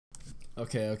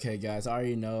Okay, guys, I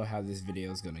already know how this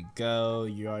video is gonna go.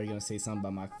 You're already gonna say something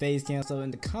about my face cam, so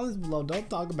in the comments below, don't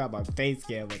talk about my face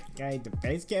cam, okay? The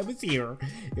face cam is here.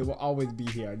 It will always be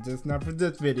here, just not for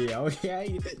this video,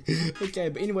 okay? Okay,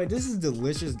 but anyway, this is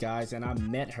Delicious, guys, and I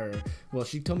met her. Well,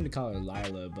 she told me to call her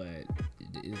Lila, but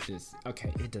it's just,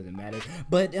 okay, it doesn't matter.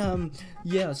 But,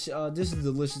 yeah, this is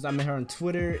Delicious. I met her on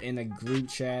Twitter in a group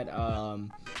chat,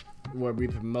 where we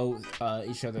promote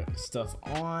each other stuff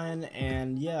on,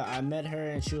 and yeah, I met her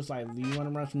and she was like, "Do you want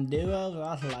to run some duos?"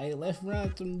 I was like, "Let's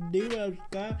run some duos,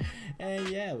 guys." And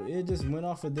yeah, it just went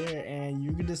off of there, and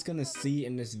you're just gonna see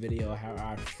in this video how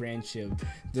our friendship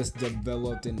just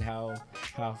developed and how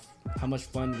much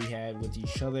fun we had with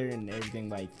each other and everything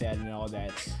like that, and all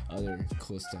that other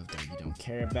cool stuff that you don't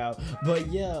care about. But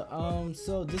yeah,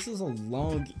 so this is a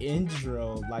long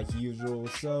intro like usual,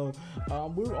 so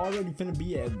we're already finna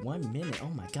be at 1 minute. Oh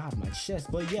my god, my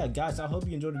chest. But yeah, guys, I hope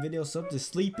you enjoyed the video. Something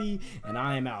sleepy, and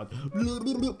I am out.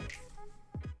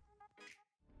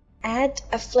 Add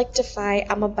Afflictify.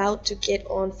 I'm about to get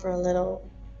on for a little.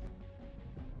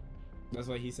 That's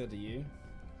what he said to you?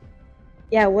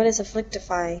 Yeah, what is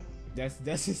Afflictify?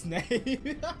 That's his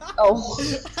name. Oh.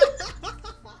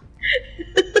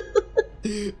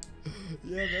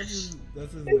 Yeah,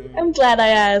 that's his name. I'm glad I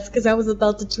asked, because I was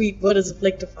about to tweet, what is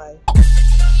Afflictify?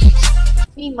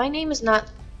 My name is not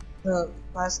the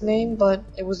last name, but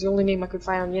it was the only name I could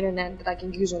find on the internet that I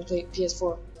can use on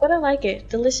PS4. But I like it.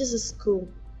 Delicious is cool.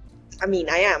 I mean,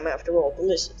 I am, after all,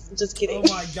 delicious. I'm just kidding.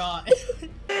 Oh my god.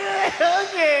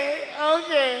 Okay.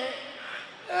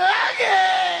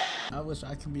 I wish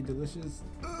I could be delicious.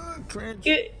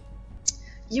 Cringe.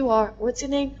 You are. What's your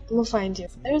name? I'm gonna find you.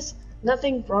 There's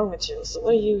nothing wrong with you, so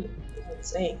what are you even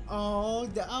saying? Oh,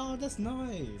 that's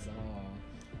nice. Oh.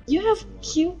 You have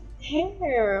cute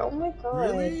hair. Oh my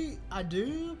god. Really? I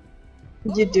do?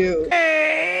 You do.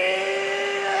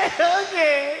 Okay.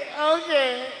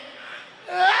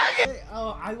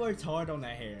 Oh, I worked hard on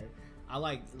that hair. I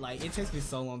like it takes me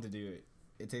so long to do it.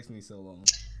 It takes me so long.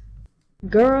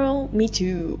 Girl, me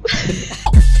too.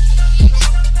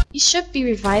 You should be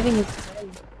reviving his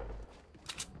friend.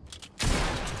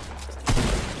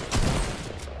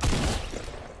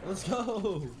 Let's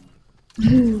go.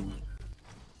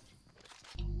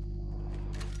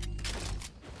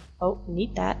 Oh,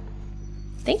 need that.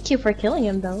 Thank you for killing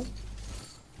him, though.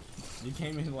 You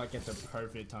came in like at the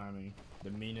perfect timing. The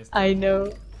meanest. I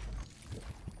know.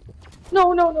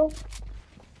 No.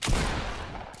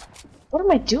 What am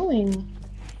I doing?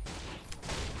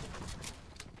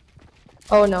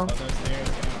 Oh no. Oh, there's stairs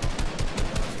down.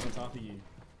 On top of you.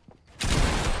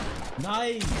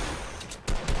 Nice.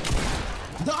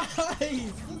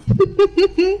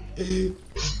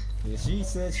 Yeah, she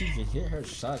said she could hit her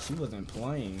shot. She wasn't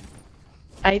playing.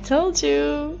 I told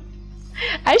you.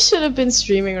 I should have been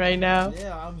streaming right now.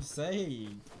 Yeah, I'm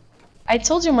saying. I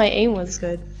told you my aim was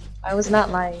good. I was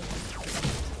not lying.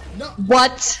 No.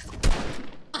 What?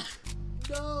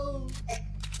 No.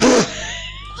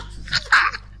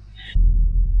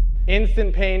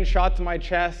 Instant pain shot to my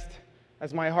chest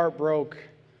as my heart broke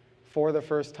for the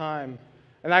first time.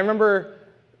 And I remember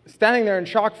standing there in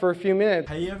shock for a few minutes.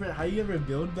 Have you ever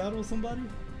build battle somebody?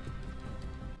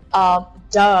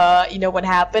 Duh. You know what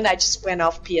happened? I just went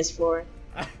off PS4.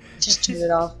 Just turned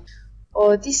it off.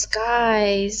 Oh, these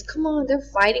guys. Come on, they're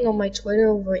fighting on my Twitter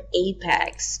over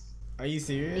Apex. Are you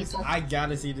serious? I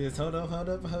gotta see this. Hold up.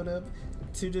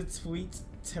 To the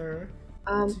Twitter.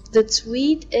 The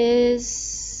tweet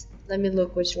is... Let me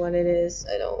look which one it is.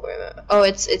 I don't remember. Oh,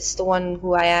 it's the one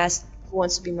who I asked who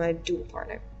wants to be my duo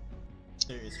partner.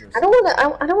 I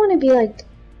don't wanna be like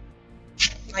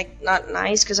not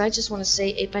nice, because I just wanna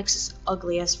say Apex is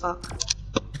ugly as fuck.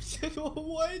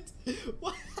 What?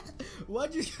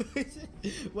 Why'd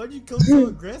you go so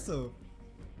aggressive?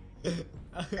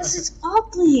 This is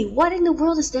ugly. What in the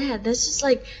world is that? That's just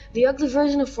like the ugly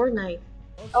version of Fortnite.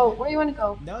 Okay. Oh, where do you wanna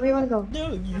go? Where do you wanna go?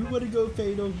 No, you wanna go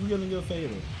Fatal. We're gonna go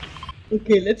Fatal.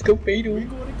 Okay, let's go Fatal. We're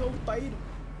gonna go Fatal.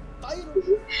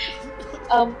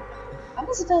 I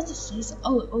was about to say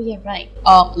something. Oh yeah, right.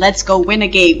 Let's go win a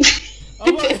game.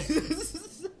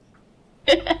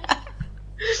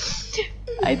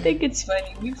 I think it's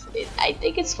funny. I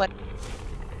think it's funny.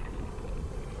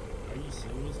 Are you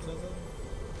serious, cousin?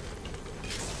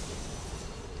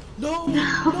 No.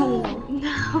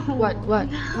 What?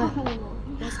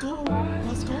 Let's go. What?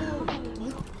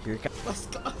 Here it Let's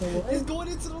go. It's going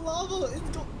into the lava.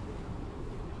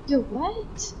 Yo,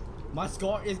 what? My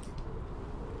scar is.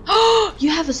 Oh, you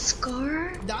have a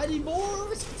scar? 90 more.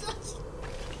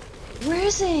 Where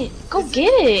is it? Go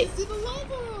get it. It's in the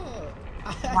lava.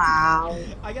 Wow.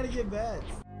 I gotta get bats.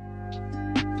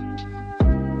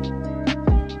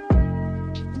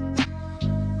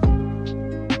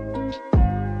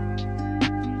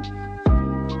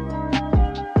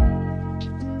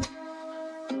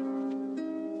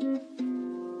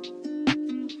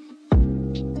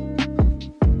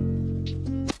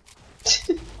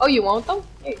 Oh, you want them?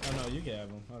 Here. Oh no, you can have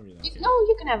them. I really don't care. No,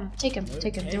 you can have them. Take him.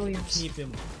 Take him. They're yours. Keep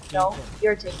him. No,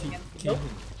 you're taking him. Nope.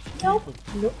 Nope.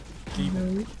 Nope. Keep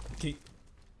him. Keep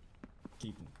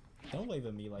him. Don't wave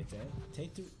at me like that.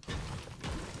 Take two.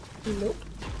 Nope.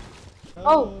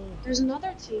 Oh, there's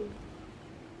another team.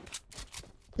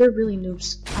 They're really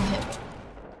noobs. I hit.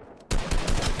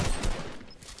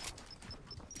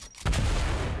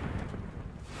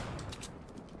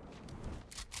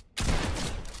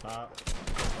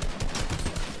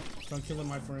 Don't kill him,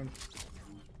 my friend.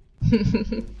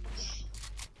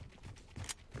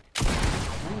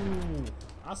 Ooh,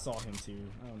 I saw him too.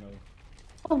 I don't know.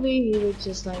 Probably he was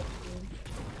just like,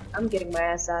 I'm getting my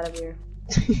ass out of here.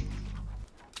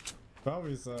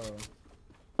 Probably so.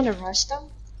 I want to rush them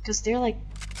because they're like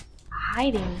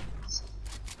hiding.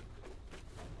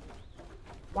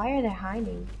 Why are they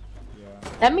hiding? Yeah.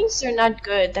 That means they're not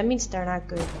good. That means they're not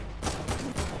good.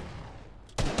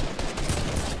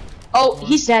 Oh,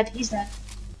 he's dead. He's dead.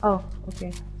 Oh,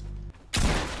 okay.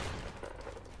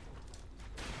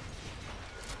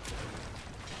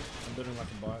 I'm building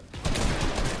like a bot.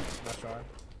 Nice try.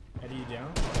 Eddie, you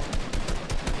down?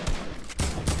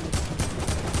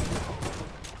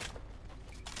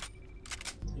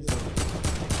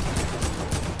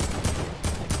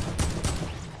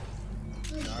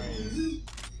 Nice.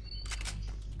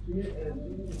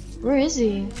 Where is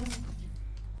he?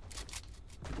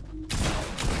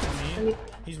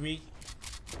 He's weak.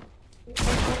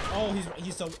 Oh, he's weak.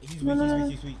 He's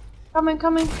weak. Coming.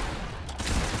 Let's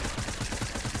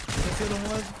hit him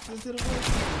once.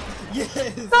 Yes.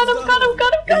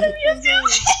 Got him. Yes.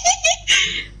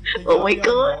 Oh my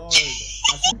god.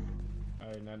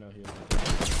 Alright, now no heal.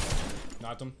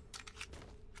 Knocked him.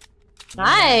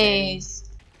 Nice.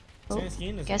 Oh,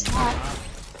 guess not.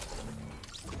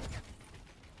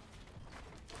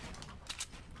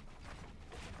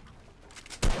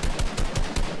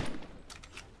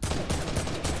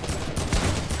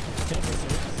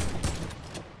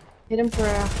 Hit him for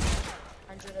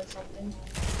 100 or something.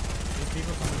 There's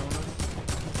people coming on us.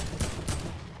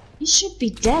 He should be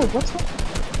dead. What's wrong?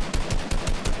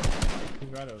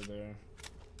 He's right over there.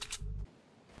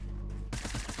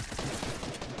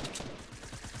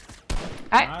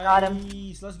 Alright, got him.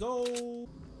 Let's go.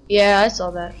 Yeah, I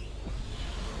saw that.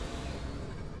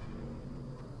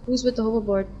 Who's with the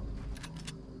hoverboard?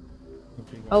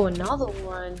 Oh, another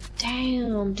one.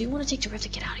 Damn. Do you want to take the rift to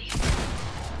get out of here?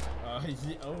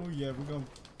 Oh yeah, we're gonna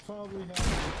probably have.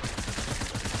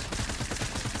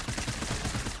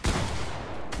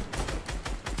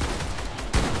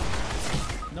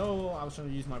 No, I was trying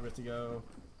to use my rift to go.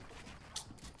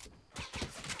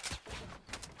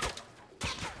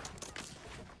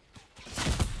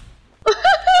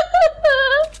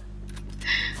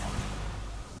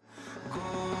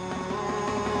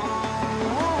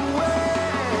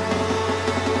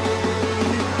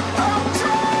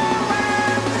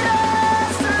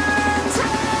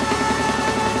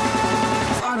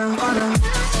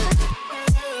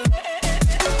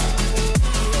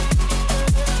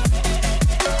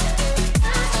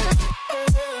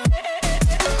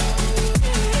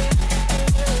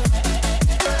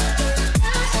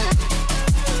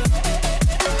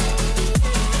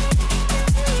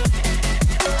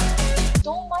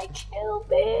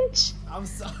 I'm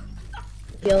sorry.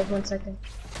 Heal 1 second.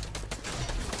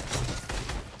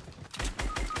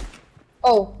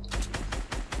 Oh.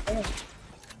 Damn.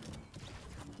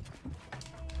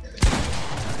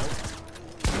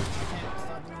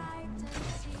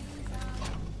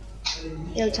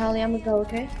 Yo, Tally, I'm gonna go,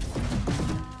 okay?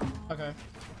 Okay.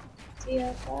 See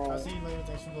ya, bye. I'll see you later.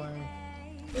 Thanks for playing.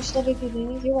 You're still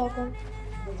beginning. You're welcome.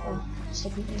 Oh,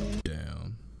 still beginning.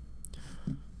 Down.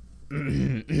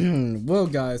 Well,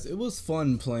 guys, it was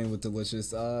fun playing with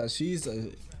Delicious. She's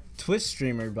a Twitch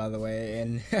streamer, by the way,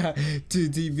 and to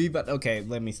TV, but okay,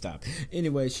 let me stop.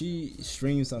 Anyway, she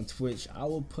streams on Twitch. I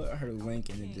will put her link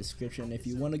in the description if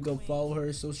you want to go follow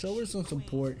her, so show her some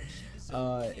support.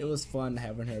 It was fun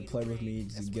having her play with me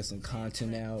to get some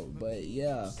content out, but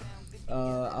yeah,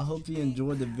 I hope you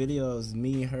enjoyed the videos.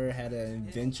 Me and her had an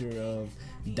adventure of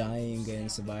dying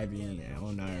and surviving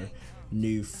on our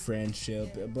new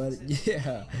friendship, but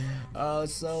yeah,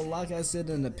 so like I said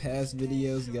in the past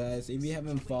videos, guys, if you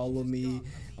haven't followed me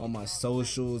on my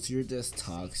socials, you're just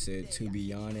toxic, to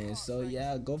be honest. So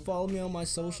yeah, go follow me on my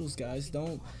socials, guys.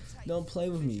 Don't play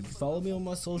with me. Follow me on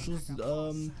my socials.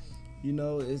 You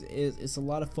know, it's a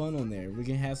lot of fun on there. We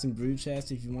can have some group chats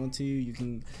if you want to. You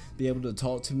can be able to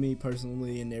talk to me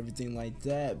personally and everything like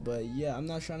that. But yeah, I'm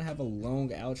not trying to have a long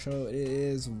outro. It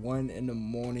is 1 in the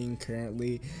morning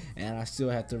currently, and I still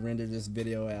have to render this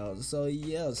video out. So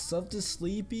yeah, something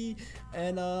sleepy,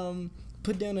 and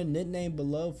put down a nickname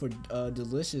below for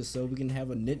Delicious so we can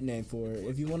have a nickname for her.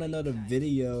 If you want another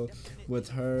video with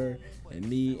her and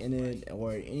me in it,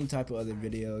 or any type of other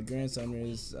video, Grand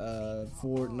Summers,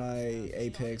 Fortnite,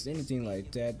 Apex, anything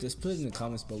like that, just put it in the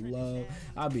comments below.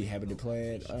 I'll be happy to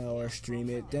play it or stream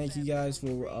it. Thank you guys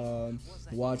for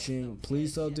watching.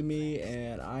 Please sub to me,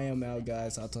 and I am out,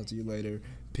 guys. I'll talk to you later.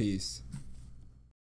 Peace.